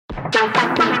Hey,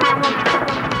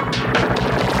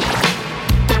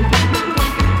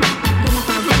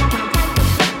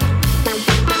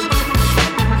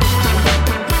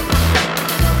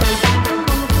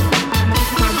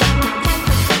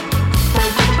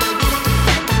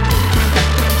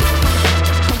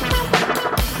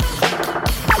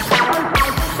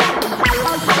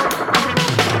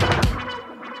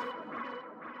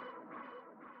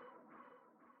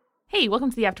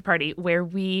 welcome to the Afterparty, where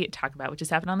we talk about what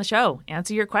just happened on the show,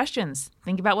 answer your questions,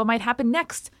 think about what might happen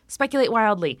next, speculate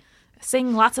wildly,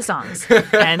 sing lots of songs,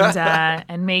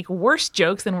 and make worse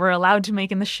jokes than we're allowed to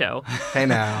make in the show. Hey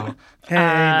now.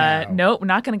 Nope,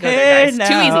 not going to go there, guys.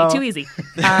 now. Too easy.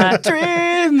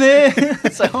 Dreaming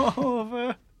it's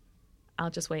over.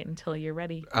 I'll just wait until you're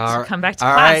ready All to come back to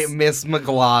all class. right, Miss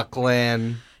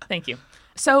McLaughlin. Thank you.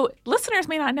 So listeners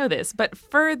may not know this, but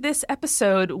for this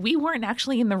episode, we weren't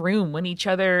actually in the room when each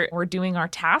other were doing our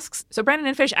tasks. So Brandon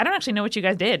and Fish, I don't actually know what you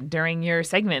guys did during your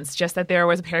segments, just that there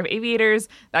was a pair of aviators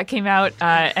that came out,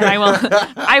 and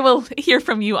I will hear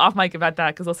from you off mic about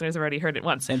that because listeners have already heard it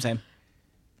once. Same.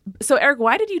 So Eric,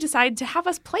 why did you decide to have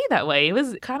us play that way? It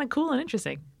was kind of cool and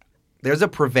interesting. There's a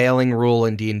prevailing rule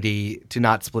in D&D to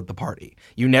not split the party.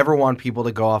 You never want people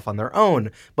to go off on their own,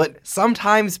 but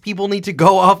sometimes people need to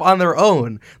go off on their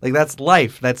own. Like, that's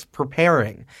life. That's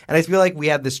preparing. And I feel like we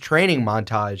had this training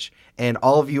montage, and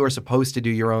all of you are supposed to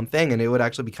do your own thing, and it would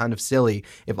actually be kind of silly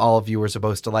if all of you were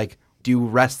supposed to, like, do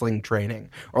wrestling training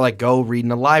or, like, go read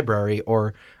in a library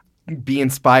or be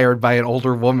inspired by an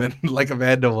older woman like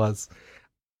Amanda was.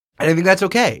 And I think that's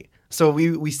okay. So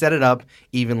we set it up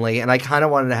evenly, and I kind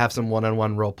of wanted to have some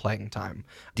one-on-one role-playing time.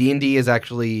 D&D is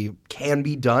actually can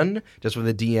be done just with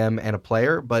a DM and a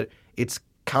player, but it's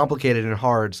complicated and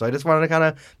hard. So I just wanted to kind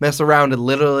of mess around and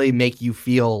literally make you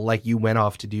feel like you went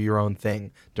off to do your own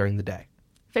thing during the day.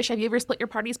 Fish, have you ever split your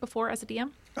parties before as a DM?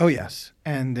 Oh, yes.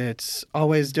 And it's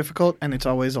always difficult, and it's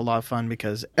always a lot of fun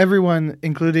because everyone,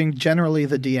 including generally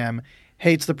the DM,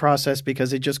 hates the process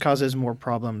because it just causes more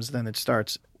problems than it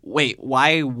starts. Wait,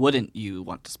 why wouldn't you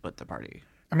want to split the party?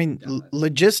 I mean,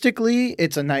 logistically,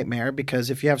 it's a nightmare because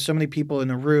if you have so many people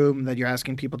in a room that you're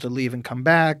asking people to leave and come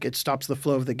back, it stops the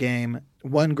flow of the game.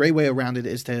 One great way around it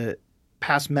is to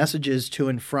pass messages to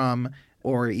and from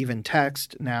or even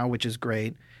text now, which is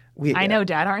great. I know,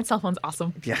 Dad. Aren't cell phones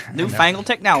awesome? Yeah. Newfangled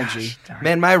technology.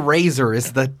 Man, my razor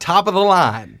is the top of the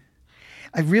line.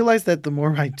 I realized that the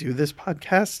more I do this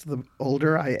podcast, the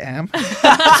older I am.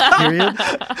 Period.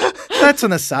 That's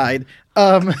an aside.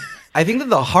 I think that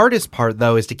the hardest part,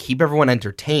 though, is to keep everyone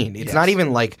entertained. It's not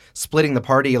even like splitting the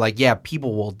party, like, yeah,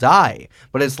 people will die.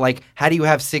 But it's like, how do you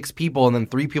have 6 people and then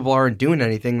 3 people aren't doing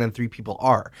anything, then 3 people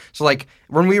are? So, like,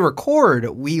 when we record,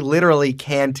 we literally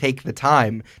can take the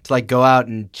time to, like, go out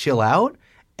and chill out.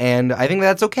 And I think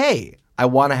that's okay. I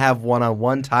want to have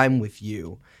one-on-one time with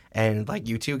you. And, like,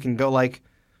 you two can go, like,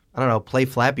 I don't know, play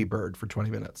Flappy Bird for 20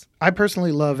 minutes. I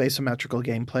personally love asymmetrical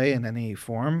gameplay in any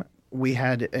form. We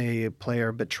had a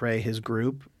player betray his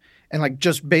group and, like,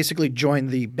 just basically join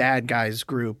the bad guys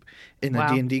group in the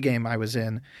D&D game I was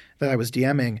in that I was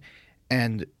DMing.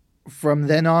 And from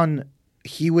then on,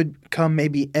 he would come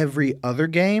maybe every other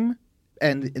game.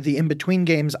 And the in-between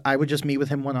games, I would just meet with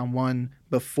him one-on-one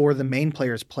before the main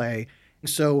players play.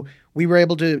 So we were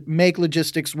able to make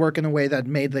logistics work in a way that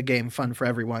made the game fun for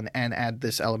everyone and add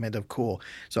this element of cool.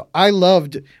 So I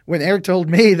loved when Eric told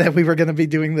me that we were going to be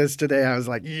doing this today. I was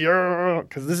like, yeah,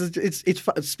 because this is it's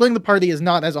fun. Splitting the party is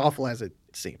not as awful as it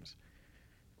seems.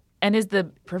 And is the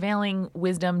prevailing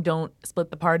wisdom don't split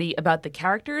the party about the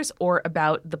characters or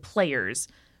about the players?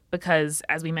 Because,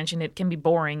 as we mentioned, it can be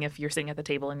boring if you're sitting at the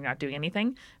table and you're not doing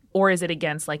anything. Or is it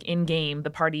against, like, in-game, the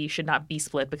party should not be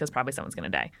split because probably someone's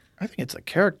going to die? I think it's the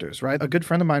characters, right? A good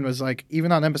friend of mine was like,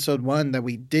 even on episode 1 that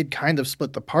we did kind of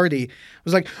split the party,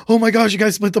 was like, oh my gosh, you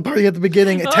guys split the party at the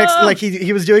beginning. It text, like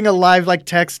he was doing a live like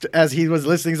text as he was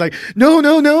listening. He's like, no,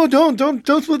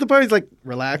 don't split the party. He's like,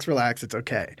 relax, it's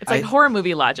okay. It's like horror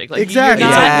movie logic. Like, exactly.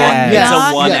 You're not, It's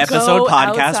not a one-episode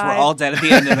podcast. outside. We're all dead at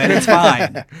the end of it. It's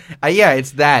fine. Yeah,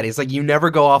 it's that. It's like you never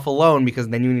go off alone because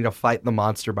then you need to fight the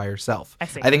monster by yourself. I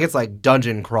see. I think it's like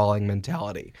dungeon crawling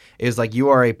mentality. It's like you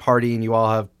are a party and you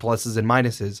all have pluses and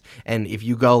minuses. And if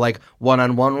you go like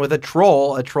one-on-one with a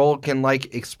troll can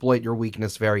like exploit your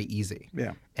weakness very easy.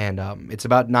 Yeah. And it's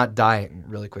about not dying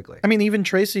really quickly. I mean, even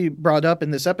Tracy brought up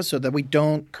in this episode that we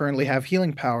don't currently have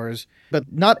healing powers,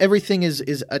 but not everything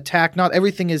is attack. Not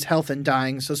everything is health and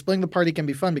dying. So splitting the party can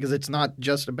be fun because it's not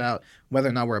just about whether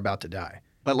or not we're about to die.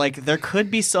 But, like, there could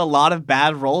be a lot of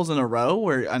bad rolls in a row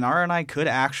where Anara and I could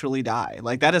actually die.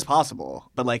 Like, that is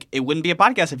possible. But, like, it wouldn't be a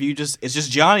podcast if it's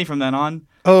just Johnny from then on.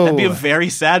 Oh. That'd be a very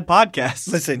sad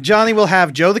podcast. Listen, Johnny will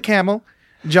have Joe the Camel.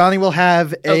 Johnny will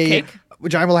have Oatcake.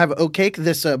 Johnny will have Oatcake,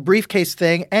 this briefcase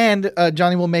thing, and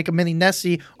Johnny will make a mini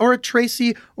Nessie or a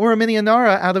Tracy or a mini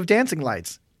Anara out of dancing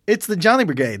lights. It's the Johnny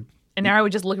Brigade. And Nara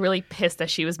would just look really pissed that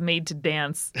she was made to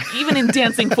dance, even in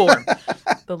dancing form.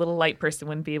 The little light person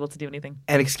wouldn't be able to do anything.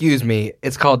 And excuse me,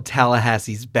 it's called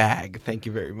Tallahassee's bag. Thank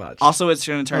you very much. Also, it's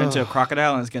going to turn into a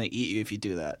crocodile, and it's going to eat you if you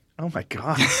do that. Oh my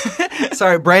God.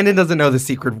 Sorry, Brandon doesn't know the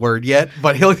secret word yet,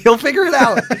 but he'll figure it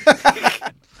out.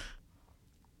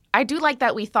 I do like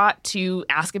that we thought to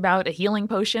ask about a healing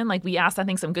potion. Like, we asked, I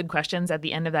think, some good questions at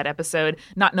the end of that episode,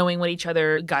 not knowing what each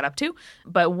other got up to.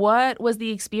 But what was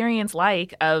the experience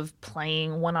like of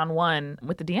playing one-on-one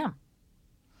with the DM?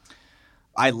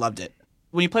 I loved it.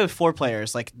 When you play with 4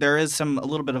 players, like, there is a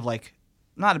little bit of, like,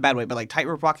 not in a bad way, but, like,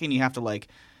 tightrope walking. You have to, like,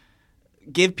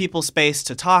 give people space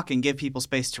to talk and give people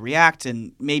space to react.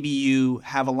 And maybe you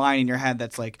have a line in your head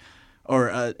that's, like, or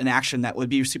an action that would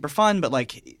be super fun, but,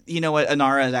 like, you know what,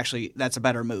 Anara is actually, that's a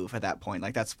better move at that point.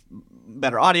 Like, that's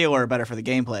better audio or better for the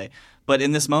gameplay. But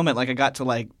in this moment, like, I got to,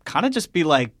 like, kind of just be,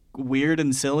 like, weird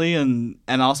and silly and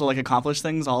also, like, accomplish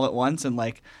things all at once. And,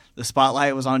 like, the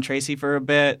spotlight was on Tracy for a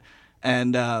bit.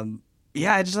 And,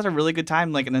 yeah, I just had a really good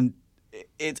time. Like, and then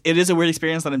it is a weird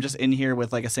experience that I'm just in here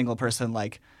with, like, a single person,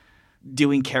 like,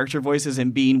 doing character voices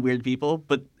and being weird people.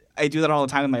 But I do that all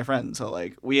the time with my friends. So,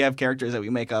 like, we have characters that we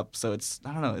make up. So it's,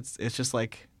 I don't know, it's just,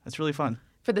 like, it's really fun.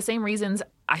 For the same reasons,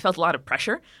 I felt a lot of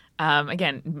pressure.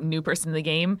 Again, new person in the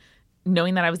game,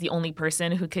 knowing that I was the only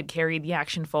person who could carry the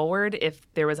action forward. If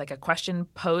there was, like, a question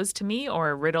posed to me or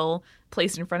a riddle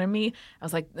placed in front of me, I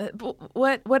was like,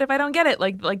 what if I don't get it?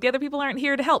 Like the other people aren't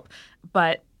here to help.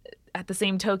 But at the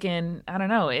same token, I don't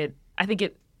know. I think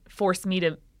it forced me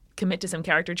to commit to some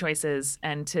character choices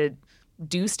and to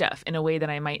do stuff in a way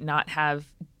that I might not have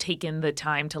taken the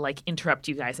time to, like, interrupt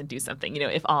you guys and do something, you know,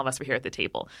 if all of us were here at the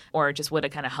table, or just would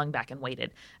have kind of hung back and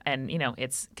waited. And, you know,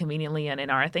 it's conveniently an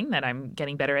Inara thing that I'm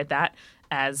getting better at that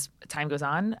as time goes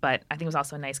on. But I think it was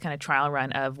also a nice kind of trial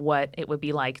run of what it would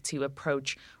be like to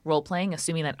approach role playing,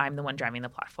 assuming that I'm the one driving the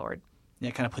plot forward. Yeah,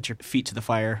 kind of put your feet to the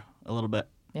fire a little bit.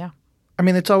 Yeah. I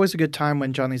mean, it's always a good time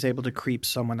when Johnny's able to creep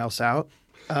someone else out.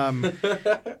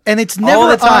 And it's never all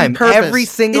the time, on purpose. every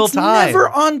single time. It's never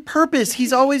on purpose.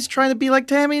 He's always trying to be like,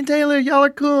 Tammy and Taylor, y'all are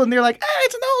cool. And they're like,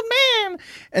 it's an old man.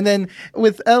 And then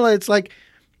with Ella, it's like,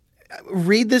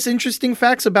 read this interesting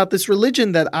facts about this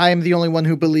religion that I am the only one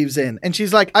who believes in. And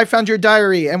she's like, I found your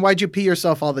diary. And why'd you pee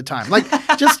yourself all the time? Like,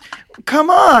 just come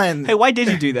on. Hey, why did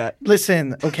you do that?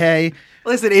 Listen, okay.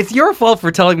 Listen, it's your fault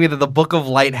for telling me that the Book of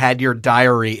Light had your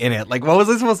diary in it. Like, what was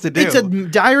I supposed to do? It's a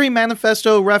diary,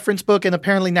 manifesto, reference book, and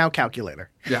apparently now calculator.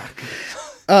 Yeah.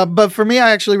 But for me, I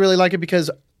actually really like it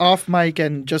because off mic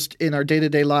and just in our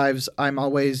day-to-day lives, I'm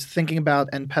always thinking about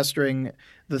and pestering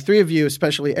the three of you,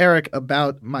 especially Eric,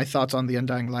 about my thoughts on The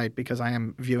Undying Light because I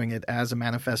am viewing it as a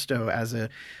manifesto, as a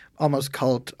almost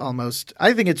cult, almost.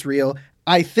 I think it's real.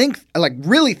 I think, like,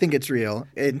 really think it's real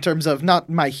in terms of not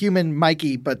my human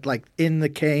Mikey, but, like, in the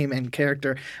game and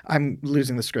character. I'm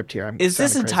losing the script here. Is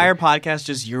this entire podcast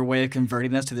just your way of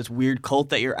converting us to this weird cult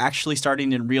that you're actually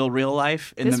starting in real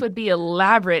life? This would be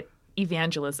elaborate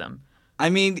evangelism. I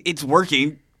mean, it's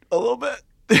working a little bit.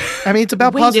 I mean, it's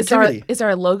about positivity. Is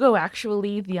our logo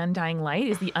actually the Undying Light?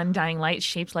 Is the Undying Light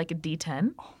shaped like a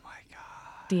D10? Oh, my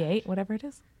God. D8, whatever it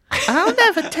is? I'll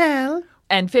never tell.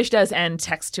 And Fish does end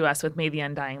text to us with, may the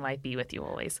Undying Light be with you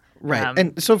always. Right.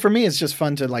 And so for me, it's just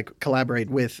fun to, like, collaborate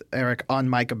with Eric on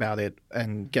mic about it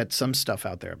and get some stuff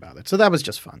out there about it. So that was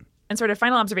just fun. And sort of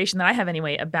final observation that I have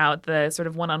anyway about the sort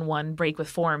of one-on-one break with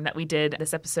form that we did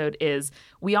this episode is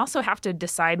we also have to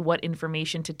decide what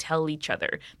information to tell each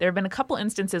other. There have been a couple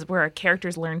instances where our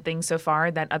characters learned things so far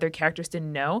that other characters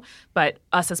didn't know, but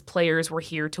us as players were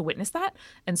here to witness that.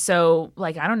 And so,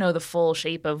 like, I don't know the full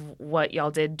shape of what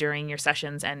y'all did during your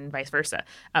sessions and vice versa.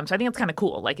 So I think it's kind of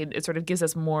cool. Like, it sort of gives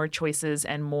us more choices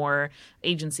and more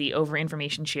agency over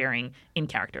information sharing in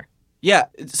character. Yeah,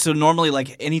 so normally,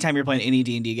 like, anytime you're playing any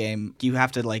D&D game, you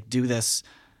have to, like, do this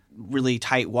really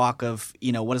tight walk of,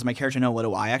 you know, what does my character know, what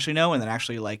do I actually know, and then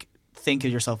actually, like, think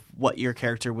of yourself what your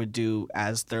character would do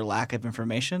as their lack of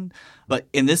information. But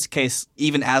in this case,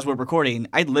 even as we're recording,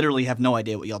 I literally have no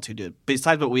idea what y'all two did.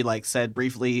 Besides what we, like, said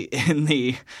briefly in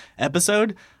the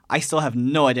episode, I still have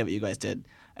no idea what you guys did.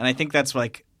 And I think that's,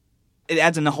 like, it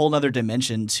adds in a whole other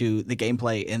dimension to the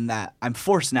gameplay in that I'm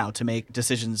forced now to make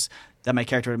decisions that my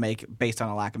character would make based on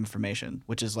a lack of information,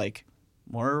 which is, like,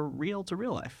 more real to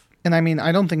real life. And I mean,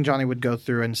 I don't think Johnny would go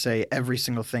through and say every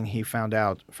single thing he found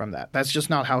out from that. That's just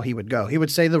not how he would go. He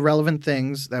would say the relevant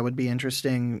things that would be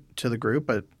interesting to the group,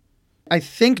 but I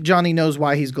think Johnny knows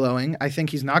why he's glowing. I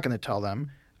think he's not going to tell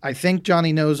them. I think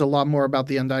Johnny knows a lot more about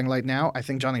the Undying Light now. I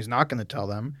think Johnny's not going to tell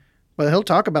them. But he'll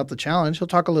talk about the challenge. He'll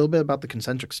talk a little bit about the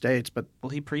concentric states, but... Will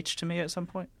he preach to me at some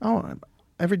point? Oh,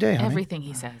 every day, honey. Everything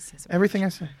he says. Everything I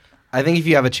say. I think if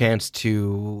you have a chance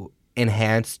to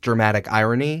enhance dramatic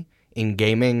irony in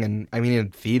gaming and, I mean, in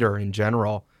theater in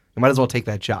general, you might as well take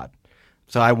that shot.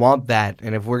 So I want that.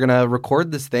 And if we're going to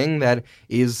record this thing that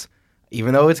is,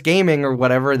 even though it's gaming or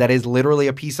whatever, that is literally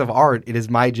a piece of art, it is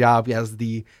my job as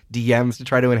the DMs to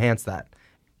try to enhance that.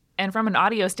 And from an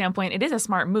audio standpoint, it is a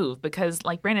smart move because,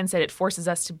 like Brandon said, it forces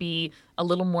us to be a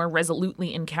little more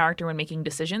resolutely in character when making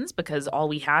decisions because all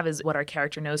we have is what our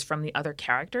character knows from the other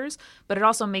characters. But it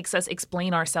also makes us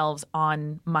explain ourselves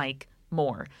on mic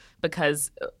more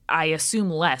because I assume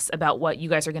less about what you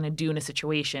guys are going to do in a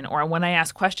situation. Or when I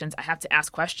ask questions, I have to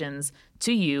ask questions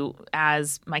to you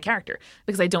as my character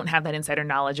because I don't have that insider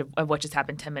knowledge of what just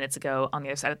happened 10 minutes ago on the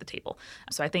other side of the table.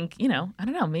 So I think, I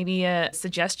don't know, maybe a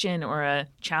suggestion or a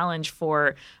challenge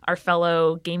for our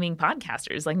fellow gaming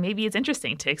podcasters. Like maybe it's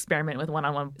interesting to experiment with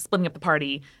one-on-one, splitting up the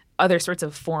party, other sorts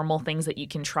of formal things that you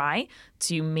can try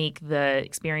to make the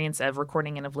experience of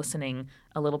recording and of listening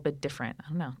a little bit different. I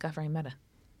don't know. Got very meta.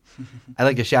 I'd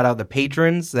like to shout out the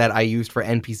patrons that I used for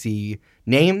NPC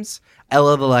names.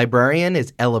 Ella the Librarian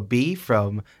is Ella B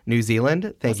from New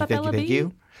Zealand. Thank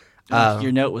you.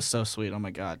 Your note was so sweet. Oh,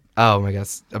 my God. Oh, my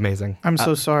gosh. Amazing. I'm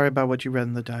so sorry about what you read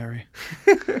in the diary.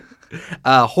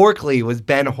 Horkley was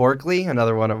Ben Horkley,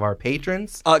 another one of our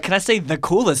patrons. Can I say the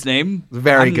coolest name?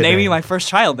 Very I'm good naming name. my first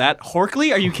child that.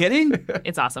 Horkley? Are you kidding?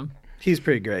 It's awesome. He's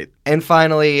pretty great. And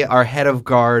finally, our head of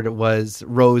guard was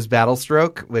Rose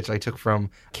Battlestroke, which I took from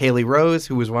Kaylee Rose,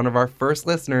 who was one of our first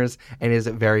listeners and is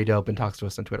very dope and talks to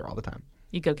us on Twitter all the time.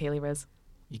 You go, Kaylee Rose.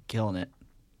 You're killing it.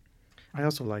 I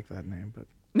also like that name, but...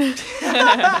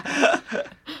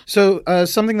 So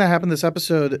something that happened this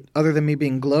episode, other than me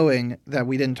being glowing, that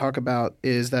we didn't talk about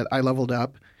is that I leveled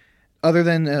up. Other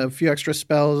than a few extra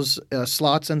spells,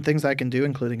 slots, and things that I can do,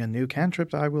 including a new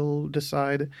cantrip I will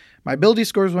decide, my ability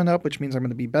scores went up, which means I'm going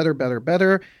to be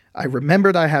better. I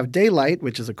remembered I have Daylight,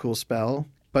 which is a cool spell,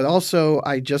 but also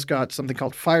I just got something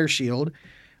called Fire Shield,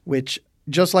 which,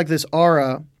 just like this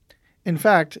aura, in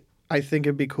fact, I think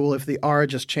it'd be cool if the aura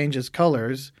just changes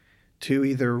colors to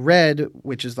either red,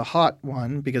 which is the hot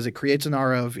one, because it creates an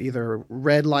aura of either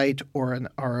red light or an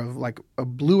aura of like a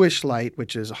bluish light,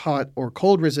 which is hot or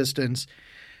cold resistance.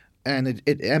 And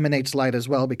it emanates light as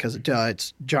well because,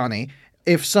 it's Johnny.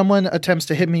 If someone attempts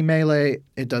to hit me melee,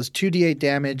 it does 2d8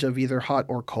 damage of either hot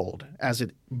or cold as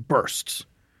it bursts.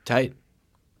 Tight.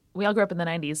 We all grew up in the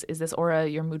 90s. Is this aura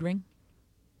your mood ring?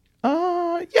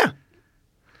 Yeah.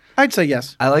 I'd say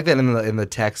yes. I like that in the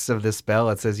text of this spell,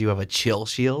 it says you have a chill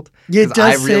shield. Yeah, it 'Cause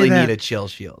does I really say that. need a chill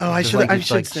shield. Oh, I It's should. like, I you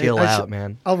should chill say, out,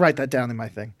 man. I'll write that down in my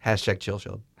thing. Hashtag chill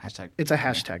shield. It's a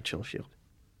hashtag chill shield.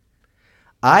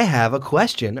 I have a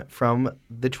question from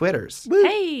the Twitters.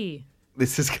 Hey,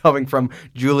 This is coming from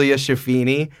Julia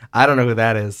Schaffini. I don't know who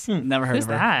that is. Never heard who's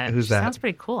of her. that? Who's She that? Sounds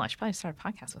pretty cool. I should probably start a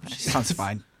podcast with her. Sounds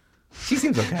fine. She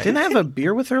seems okay. Didn't I have a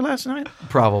beer with her last night?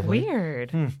 Probably.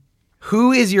 Weird.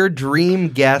 Who is your dream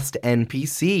guest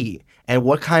NPC, and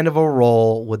what kind of a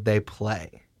role would they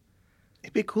play?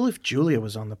 It'd be cool if Julia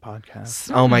was on the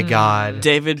podcast. Oh my God.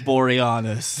 David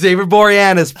Boreanaz. David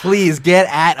Boreanaz, please get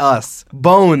at us.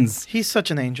 Bones. He's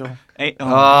such an angel.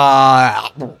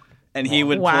 And he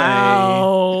would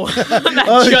Wow.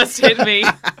 That just hit me.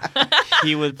 play.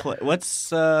 He would play.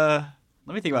 What's. Let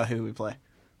me think about who we play.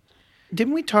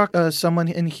 Didn't we talk, someone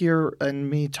in here and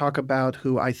me talk about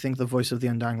who I think the voice of the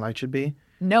Undying Light should be?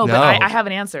 No, but No. I have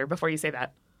an answer before you say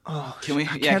that. Oh, Can we?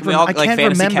 I Yeah, can't can we all I like can't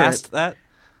fantasy remember cast it. that?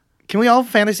 Can we all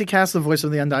fantasy cast the voice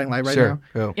of the Undying Light right Sure. now?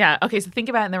 Who? Yeah, okay, so think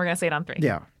about it and then we're going to say it on 3.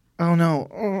 Yeah. Oh, no.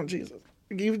 Oh, Jesus.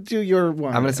 You do your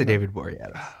one. I'm going to say David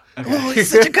Boreanaz. Oh, he's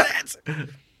such a good answer.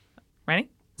 Ready?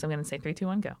 So I'm going to say 3, 2,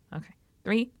 1, go. Okay.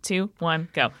 3, 2, 1,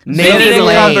 go. Benedict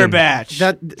Lane.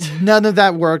 Cumberbatch. None of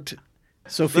that worked.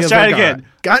 Sophia Let's try it Vergara.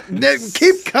 again.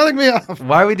 Keep cutting me off.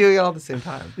 Why are we doing it all at the same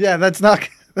time? Yeah, that's not...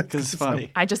 Because it's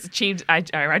funny. I just achieved, I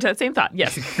arrived at that same thought.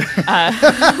 Yes.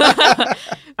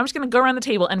 I'm just going to go around the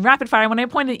table and rapid fire. When I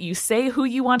point at you, say who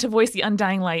you want to voice the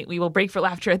Undying Light. We will break for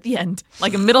laughter at the end.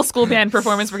 Like a middle school band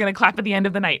performance, we're going to clap at the end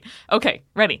of the night. Okay,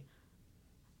 ready.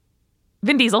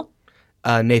 Vin Diesel.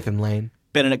 Nathan Lane.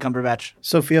 Benedict Cumberbatch.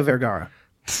 Sophia Vergara.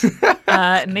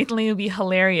 Nathan Lane would be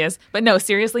hilarious. But no,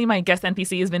 seriously, my guest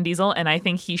NPC is Vin Diesel, and I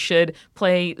think he should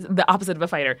play the opposite of a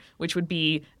fighter, which would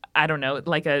be I don't know,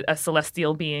 like a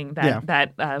celestial being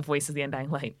that voices the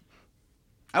Undying Light.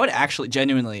 I would actually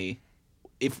genuinely,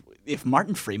 if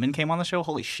Martin Freeman came on the show,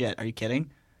 holy shit, are you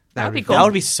kidding? That would be cool. That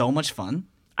would be so much fun.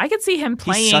 I could see him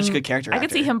playing. He's such a good character I could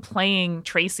actor. see him playing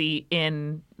Tracy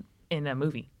in a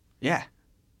movie. Yeah.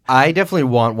 I definitely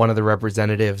want one of the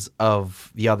representatives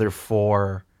of the other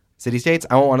 4 city-states.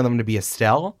 I want one of them to be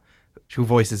Estelle, who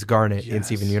voices Garnet in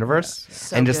Steven Universe.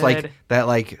 So and just good. like that,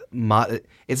 like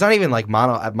it's not even like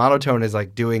monotone is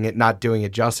like not doing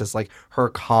it justice. Like her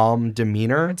calm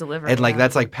demeanor, Her delivery, and like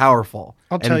that's like powerful.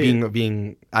 I'll tell you.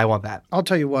 Being I want that. I'll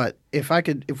tell you what. If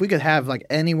we could have like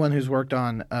anyone who's worked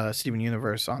on Steven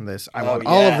Universe on this, I want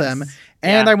all of them,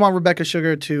 and I want Rebecca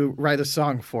Sugar to write a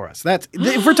song for us. That's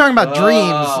if we're talking about dreams.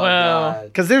 Well,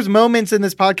 Because there's moments in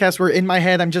this podcast where in my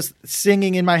head I'm just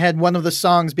singing in my head one of the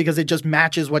songs because it just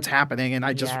matches what's happening, and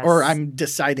or I'm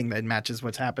deciding that it matches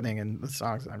what's happening in the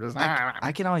songs. And I'm just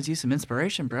I can always use some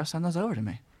inspiration, bro. Send those over to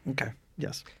me. okay.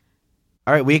 Yes.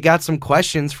 All right, we got some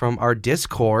questions from our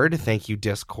Discord. Thank you,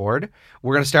 Discord.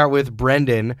 We're going to start with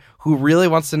Brendan, who really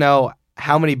wants to know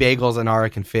how many bagels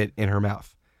Inara can fit in her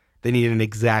mouth. They need an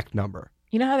exact number.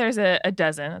 you know how there's a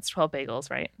dozen? That's 12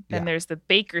 bagels, right? Then Yeah. there's the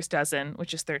baker's dozen,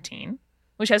 which is 13,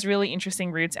 which has really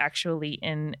interesting roots actually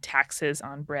in taxes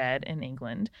on bread in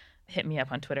England. Hit me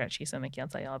up on Twitter at Mickey. I'll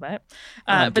tell you all about it.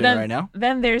 I'm But doing it then, right now.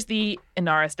 then there's the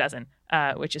Inaris dozen,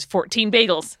 which is 14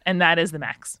 bagels, and that is the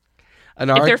max. If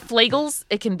Inara, they're flagels,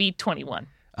 it can be 21.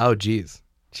 oh, geez.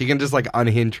 She can just like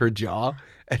unhinge her jaw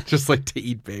and just like to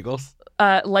eat bagels.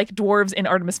 Like dwarves in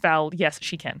Artemis Fowl, yes,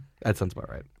 she can. That sounds about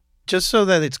right. Just so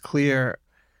that it's clear,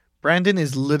 Brandon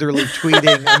is literally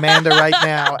tweeting Amanda right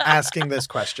now asking this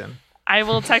question. I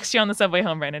will text you on the subway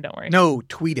home, Brandon. Don't worry. No,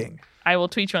 tweeting. I will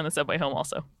tweet you on the subway home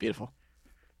also. Beautiful.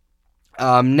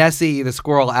 Nessie, the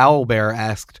squirrel owl bear,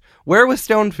 asked, where was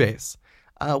Stoneface?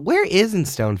 Where isn't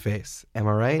Stoneface? Am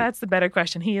I right? That's the better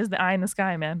question. He is the eye in the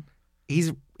sky, man.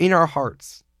 He's in our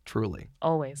hearts, truly.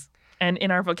 Always. And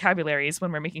in our vocabularies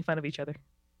when we're making fun of each other.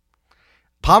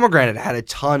 Pomegranate had a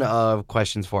ton of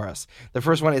questions for us. The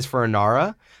first one is for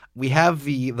Inara. We have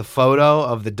the photo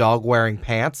of the dog wearing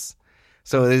pants.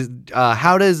 So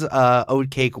how does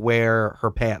Oatcake wear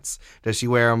her pants? Does she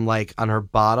wear them like on her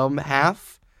bottom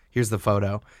half? Here's the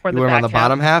photo. Or You the wear them on back the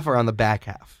bottom half or on the back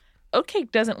half?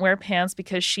 Oatcake doesn't wear pants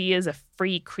because she is a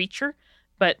free creature,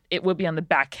 but it would be on the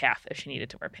back half if she needed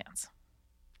to wear pants.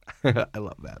 I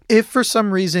love that. If for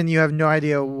some reason you have no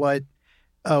idea what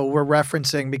we're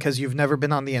referencing because you've never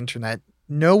been on the internet,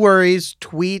 no worries.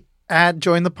 Tweet at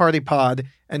Join the Party Pod,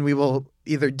 and we will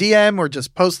either DM or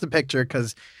just post the picture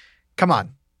because, come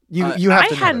on. You have I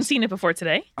to know hadn't this. seen it before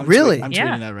today. Really? I'm Yeah.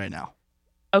 tweeting that right now.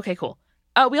 Okay, cool.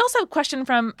 We also have a question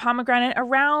from Pomegranate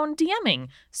around DMing.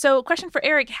 So, question for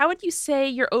Eric. How would you say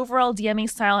your overall DMing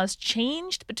style has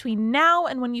changed between now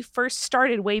and when you first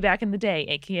started way back in the day,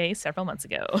 aka several months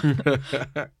ago?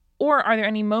 Or are there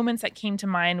any moments that came to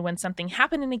mind when something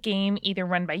happened in a game, either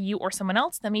run by you or someone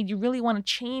else, that made you really want to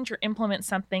change or implement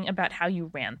something about how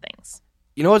you ran things?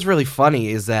 You know what's really funny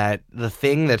is that the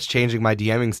thing that's changing my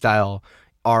DMing style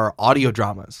are audio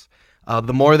dramas.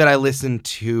 The more that I listen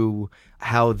to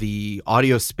how the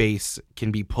audio space can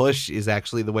be pushed is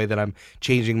actually the way that I'm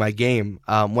changing my game.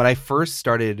 When I first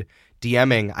started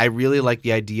DMing, I really liked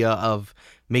the idea of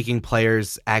making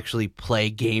players actually play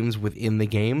games within the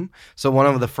game. So one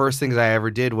of the first things I ever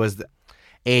did was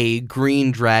a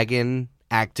green dragon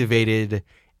activated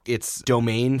its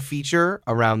domain feature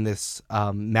around this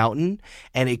mountain,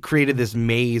 and it created this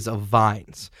maze of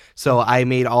vines. So I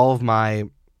made all of my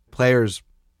players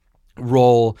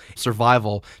roll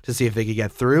survival to see if they could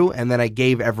get through, and then I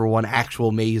gave everyone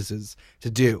actual mazes to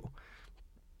do.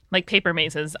 Like paper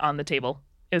mazes on the table.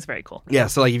 It was very cool. Yeah,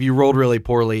 so like if you rolled really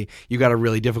poorly, you got a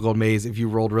really difficult maze. If you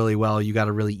rolled really well, you got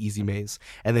a really easy maze.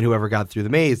 And then whoever got through the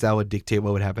maze, that would dictate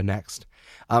what would happen next.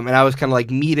 And I was kind of like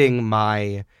meeting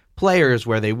my players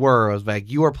where they were. I was like,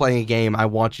 you are playing a game. I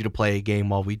want you to play a game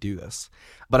while we do this.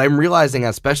 But I'm realizing,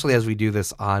 especially as we do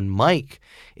this on mic,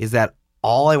 is that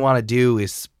all I want to do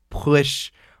is push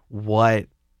what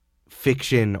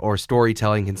fiction or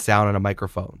storytelling can sound on a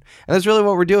microphone. And that's really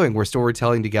what we're doing. We're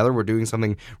storytelling together. We're doing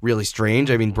something really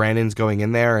strange. I mean, Brandon's going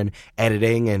in there and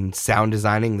editing and sound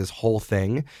designing this whole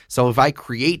thing. So if I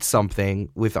create something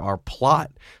with our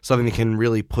plot, something that can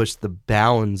really push the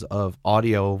bounds of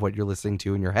audio of what you're listening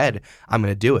to in your head, I'm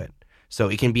going to do it. So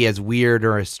it can be as weird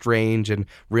or as strange, and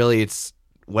really it's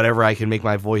whatever I can make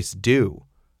my voice do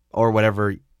or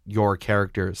whatever your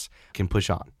characters can push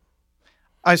on.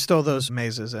 I stole those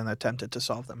mazes and attempted to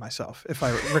solve them myself, if I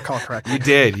recall correctly. You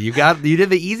did. You did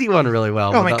the easy one really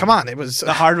well. Oh, man, come on. It was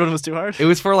The hard one was too hard. It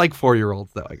was for like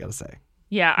 4-year-olds, though, I gotta say.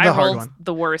 Yeah, I hard rolled one.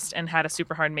 the worst and had a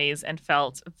super hard maze and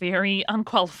felt very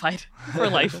unqualified for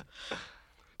life.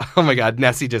 Oh my God,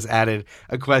 Nessie just added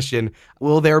a question.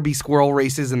 Will there be squirrel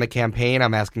races in the campaign?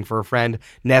 I'm asking for a friend.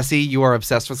 Nessie, you are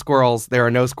obsessed with squirrels. There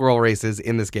are no squirrel races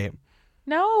in this game.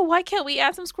 No, why can't we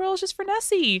add some squirrels just for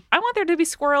Nessie? I want there to be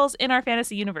squirrels in our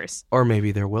fantasy universe. Or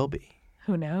maybe there will be.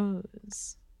 Who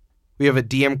knows? We have a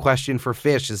DM question for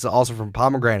Fish. This is also from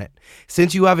Pomegranate.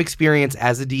 Since you have experience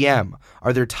as a DM,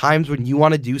 are there times when you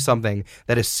want to do something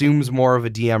that assumes more of a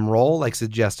DM role, like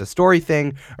suggest a story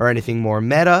thing or anything more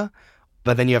meta,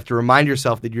 but then you have to remind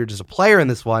yourself that you're just a player in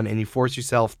this one and you force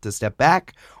yourself to step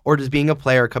back? Or does being a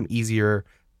player come easier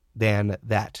than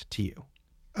that to you?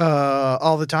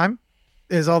 All the time?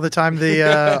 Is all the time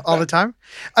the all the time?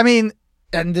 I mean,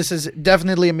 and this is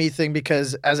definitely a me thing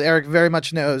because, as Eric very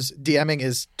much knows, DMing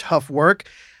is tough work.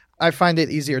 I find it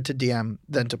easier to DM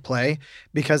than to play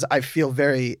because I feel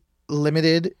very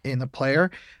limited in a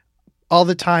player. All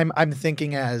the time I'm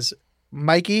thinking as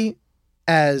Mikey,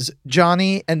 as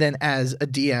Johnny, and then as a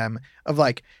DM of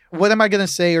like, what am I going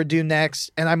to say or do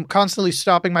next? And I'm constantly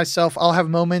stopping myself. I'll have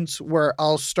moments where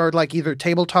I'll start like either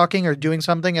table talking or doing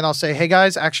something and I'll say, hey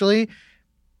guys, actually,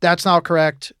 that's not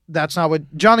correct. That's not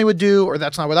what Johnny would do, or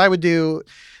that's not what I would do.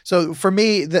 So for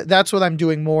me, that's what I'm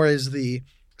doing more is the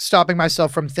stopping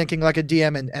myself from thinking like a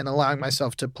DM and allowing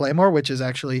myself to play more, which is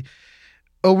actually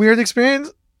a weird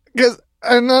experience because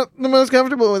I'm not the most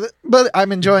comfortable with it, but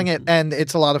I'm enjoying it and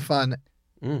it's a lot of fun.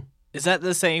 Is that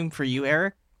the same for you,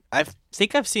 Eric? I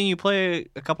think I've seen you play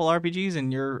a couple RPGs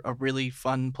and you're a really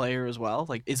fun player as well.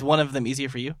 Like, is one of them easier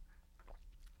for you?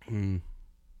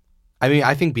 I mean,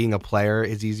 I think being a player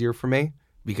is easier for me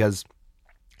because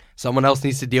someone else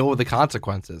needs to deal with the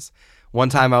consequences. One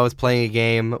time I was playing a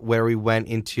game where we went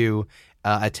into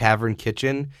a tavern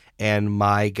kitchen and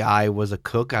my guy was a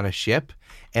cook on a ship.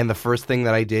 And the first thing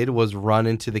that I did was run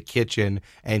into the kitchen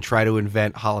and try to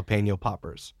invent jalapeno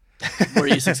poppers. Were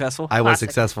you successful? I was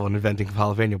successful in inventing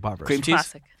jalapeno poppers. Cream cheese?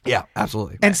 Classic. Yeah,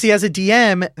 absolutely. And see, as a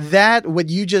DM, that what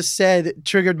you just said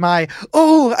triggered my,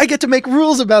 oh, I get to make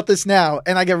rules about this now.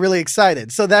 And I get really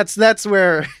excited. So that's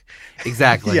where.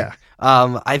 Exactly. Yeah.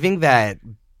 I think that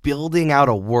building out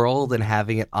a world and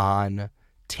having it on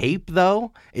tape,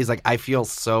 though, is like I feel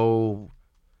so.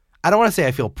 I don't want to say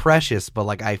I feel precious, but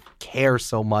like I care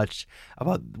so much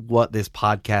about what this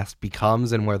podcast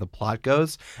becomes and where the plot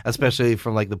goes, especially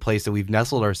from like the place that we've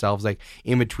nestled ourselves, like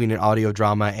in between an audio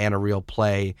drama and a real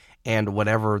play and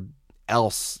whatever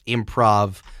else,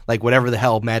 improv, like whatever the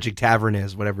hell Magic Tavern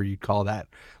is, whatever you call that.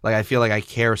 Like I feel like I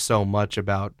care so much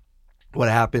about what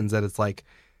happens that it's like,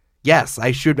 yes,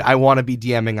 I want to be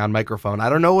DMing on microphone. I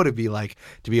don't know what it'd be like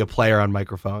to be a player on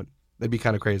microphone. That'd be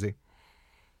kind of crazy.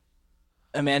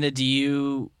 Amanda, do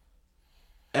you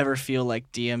ever feel like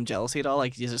DM jealousy at all?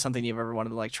 Like, is it something you've ever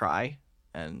wanted to like try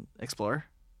and explore?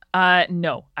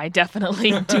 No, I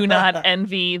definitely do not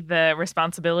envy the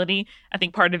responsibility. I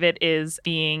think part of it is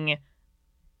being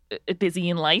busy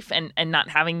in life and not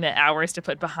having the hours to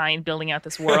put behind building out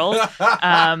this world.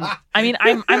 I mean,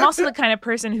 I'm also the kind of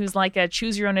person who's like a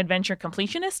choose your own adventure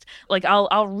completionist. Like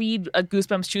I'll read a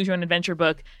Goosebumps choose your own adventure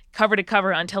book cover to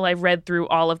cover until I've read through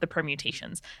all of the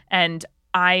permutations. And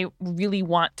I really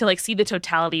want to like see the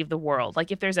totality of the world.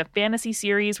 Like if there's a fantasy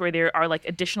series where there are like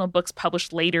additional books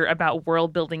published later about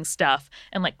world building stuff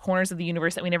and like corners of the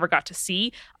universe that we never got to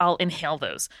see, I'll inhale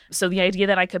those. So the idea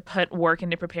that I could put work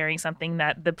into preparing something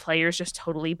that the players just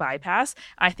totally bypass,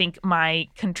 I think my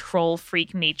control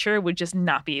freak nature would just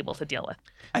not be able to deal with.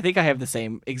 I think I have the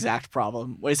same exact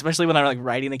problem, especially when I'm like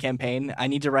writing the campaign. I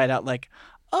need to write out like,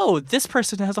 oh, this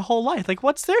person has a whole life. Like,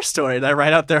 what's their story? And I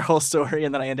write out their whole story,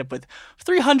 and then I end up with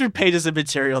 300 pages of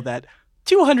material that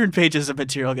 200 pages of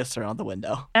material gets thrown out the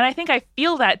window. And I think I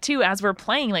feel that, too, as we're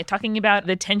playing, like talking about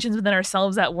the tensions within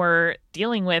ourselves that we're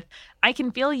dealing with. I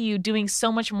can feel you doing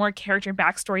so much more character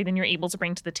backstory than you're able to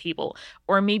bring to the table,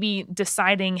 or maybe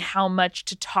deciding how much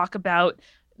to talk about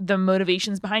the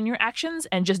motivations behind your actions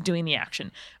and just doing the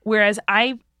action. Whereas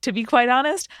to be quite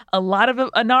honest, a lot of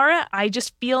Anara, I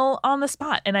just feel on the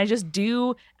spot and I just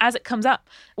do as it comes up,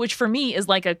 which for me is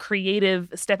like a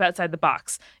creative step outside the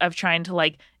box of trying to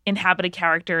like inhabit a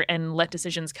character and let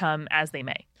decisions come as they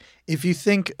may. If you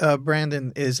think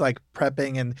Brandon is like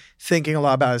prepping and thinking a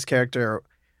lot about his character,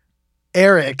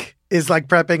 Eric is like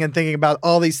prepping and thinking about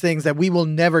all these things that we will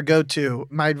never go to.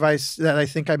 My advice that I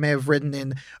think I may have written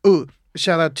in,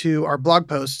 shout out to our blog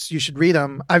posts. You should read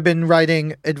them. I've been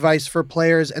writing advice for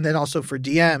players and then also for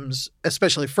DMs,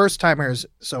 especially first timers.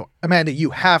 So Amanda,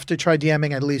 you have to try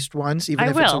DMing at least once, even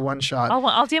if it's a one shot.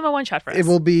 I'll DM a one shot for us. It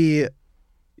will be,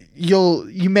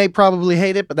 you may probably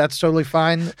hate it, but that's totally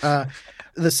fine.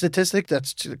 The statistic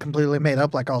that's completely made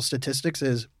up, like all statistics,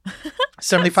 is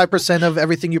 75% of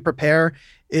everything you prepare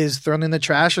is thrown in the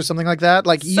trash or something like that.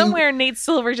 Like somewhere Nate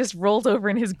Silver just rolled over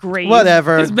in his grave.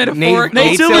 Whatever. His metaphorical.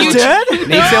 Nate Silver's dead?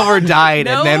 Nate Silver died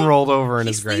and then rolled over in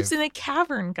he his grave. sleeps in a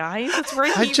cavern, guys. That's where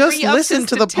I he just re-ups listened his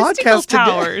to the statistical podcast today.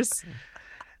 powers.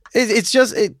 It's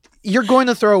just you're going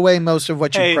to throw away most of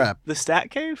what you prep. The stat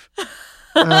cave?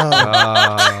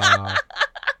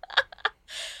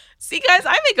 See, guys,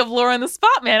 I make up lore on the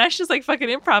spot, man. I should just like fucking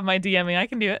improv my DMing. I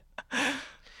can do it.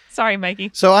 Sorry,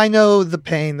 Mikey. So I know the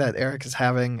pain that Eric is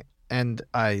having, and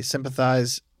I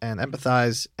sympathize and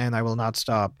empathize, and I will not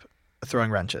stop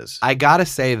throwing wrenches. I gotta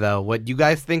say, though, what you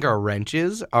guys think are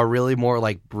wrenches are really more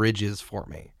like bridges for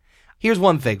me. Here's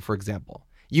one thing, for example.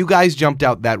 You guys jumped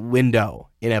out that window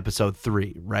in episode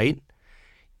 3, right?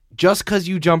 Just because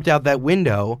you jumped out that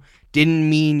window didn't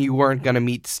mean you weren't going to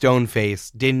meet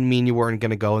Stoneface, didn't mean you weren't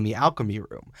going to go in the alchemy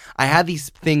room. I had these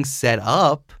things set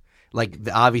up, like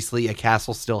obviously a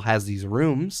castle still has these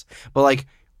rooms, but like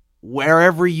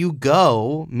wherever you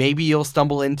go, maybe you'll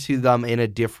stumble into them in a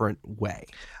different way.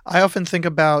 I often think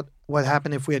about what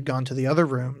happened if we had gone to the other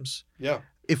rooms. Yeah.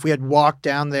 If we had walked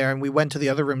down there and we went to the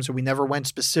other rooms or we never went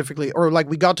specifically, or like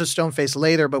we got to Stoneface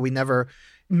later, but we never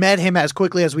met him as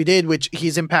quickly as we did, which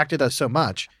he's impacted us so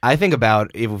much. I think about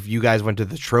if you guys went to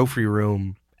the trophy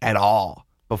room at all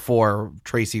before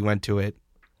Tracy went to it,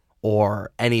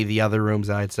 or any of the other rooms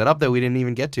that I'd set up that we didn't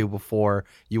even get to before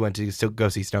you went to go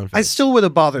see Stoneface. I still would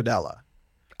have bothered Ella.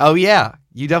 Oh, yeah.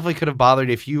 You definitely could have bothered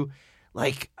if you,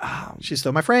 like... She's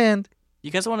still my friend.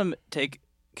 You guys want to take...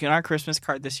 Can our Christmas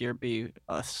card this year be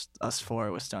us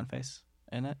four with Stoneface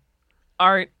in it?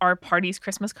 Our party's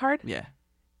Christmas card? Yeah.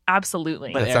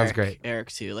 Absolutely. But That sounds great.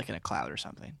 Eric too, like in a cloud or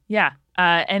something. Yeah.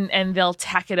 And they'll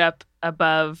tack it up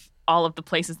above all of the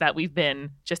places that we've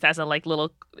been, just as a like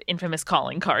little infamous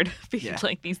calling card. Because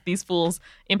like these fools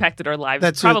impacted our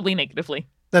lives probably negatively.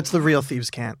 That's the real thieves'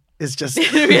 cant. It's just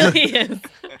It really is.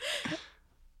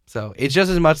 So it's just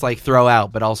as much like throw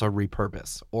out, but also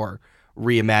repurpose or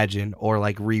reimagine or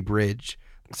like rebridge.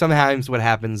 Sometimes what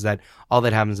happens is that all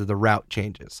that happens is the route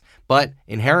changes. But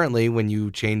inherently, when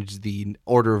you change the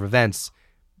order of events,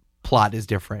 plot is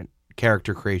different,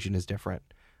 character creation is different.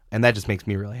 And that just makes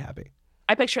me really happy.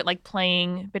 I picture it like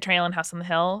playing Betrayal and House on the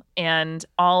Hill, and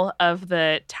all of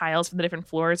the tiles for the different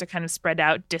floors are kind of spread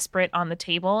out, disparate on the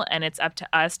table, and it's up to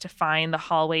us to find the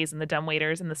hallways and the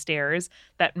dumbwaiters and the stairs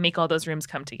that make all those rooms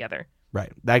come together.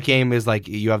 Right. That game is like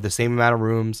you have the same amount of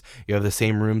rooms. You have the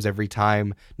same rooms every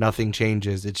time. Nothing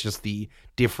changes. It's just the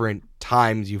different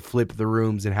times you flip the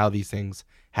rooms and how these things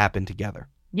happen together.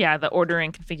 Yeah, the order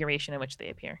and configuration in which they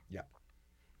appear. Yeah.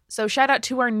 So shout out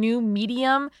to our new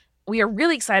medium. We are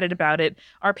really excited about it.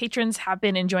 Our patrons have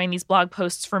been enjoying these blog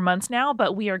posts for months now,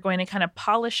 but we are going to kind of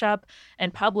polish up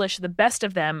and publish the best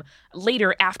of them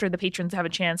later after the patrons have a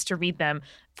chance to read them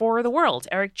for the world.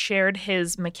 Eric shared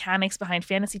his mechanics behind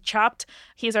Fantasy Chopped.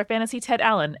 He is our fantasy Ted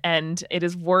Allen, and it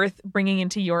is worth bringing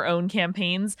into your own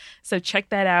campaigns. So check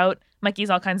that out.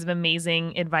 Mikey's all kinds of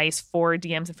amazing advice for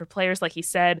DMs and for players. Like he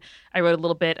said, I wrote a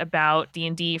little bit about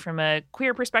D&D from a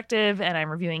queer perspective, and I'm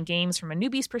reviewing games from a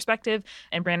newbie's perspective.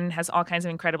 And Brandon has all kinds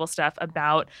of incredible stuff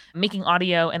about making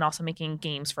audio and also making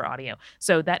games for audio.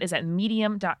 So that is at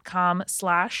medium.com/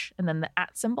 and then the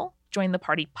 @ join the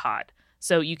party pod.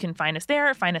 So you can find us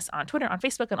there, find us on Twitter, on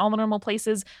Facebook, and all the normal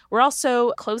places. We're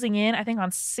also closing in, I think,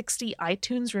 on 60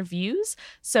 iTunes reviews.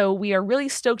 So we are really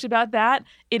stoked about that.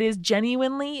 It is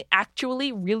genuinely,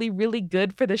 actually really, really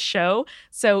good for the show.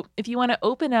 So if you want to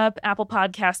open up Apple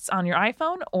Podcasts on your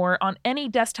iPhone or on any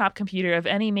desktop computer of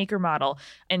any maker model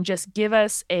and just give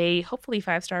us a hopefully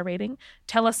 5-star rating,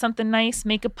 tell us something nice,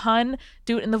 make a pun,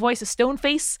 do it in the voice of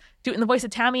Stoneface, do it in the voice of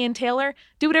Tammy and Taylor,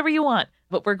 do whatever you want.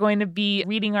 But we're going to be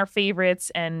reading our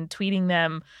favorites and tweeting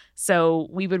them. So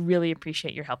we would really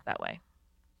appreciate your help that way.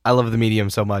 I love the medium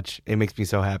so much. It makes me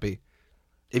so happy.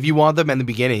 If you want them in the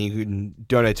beginning, you can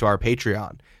donate to our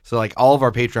Patreon. So like all of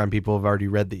our Patreon people have already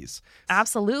read these.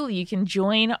 Absolutely. You can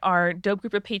join our dope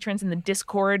group of patrons in the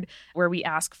Discord where we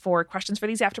ask for questions for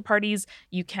these after parties.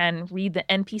 You can read the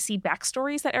NPC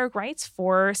backstories that Eric writes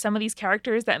for some of these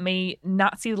characters that may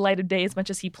not see the light of day as much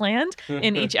as he planned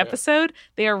in each episode.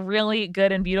 They are really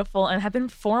good and beautiful and have been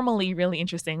formally really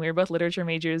interesting. We are both literature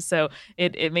majors, so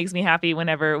it makes me happy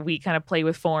whenever we kind of play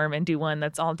with form and do one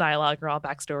that's all dialogue or all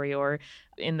backstory or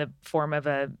in the form of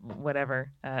a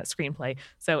whatever screenplay.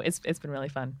 So it's been really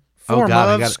fun. Form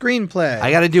of screenplay.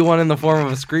 I got to do one in the form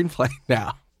of a screenplay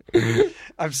now.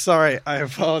 I'm sorry. I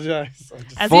apologize.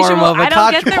 As form usual, of a I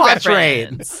don't get the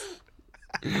quatrain. reference.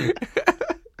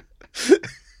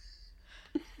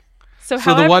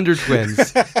 So the Wonder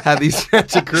Twins have these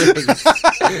magic rings.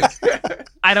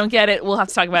 I don't get it. We'll have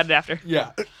to talk about it after.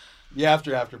 Yeah.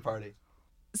 After party.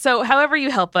 So however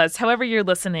you help us, however you're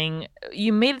listening,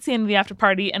 you made it to the end of the after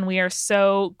party, and we are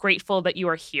so grateful that you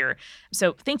are here.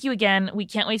 So thank you again. We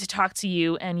can't wait to talk to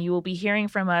you, and you will be hearing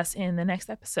from us in the next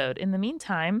episode. In the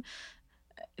meantime,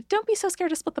 don't be so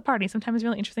scared to split the party. Sometimes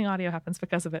really interesting audio happens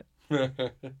because of it.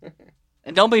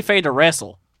 And don't be afraid to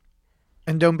wrestle.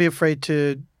 And don't be afraid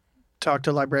to talk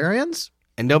to librarians.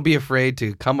 And don't be afraid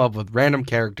to come up with random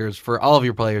characters for all of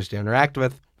your players to interact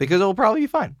with, because it will probably be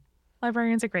fun.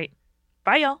 Librarians are great.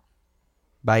 Bye, y'all.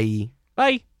 Bye.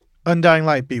 Bye. Undying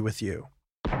light be with you.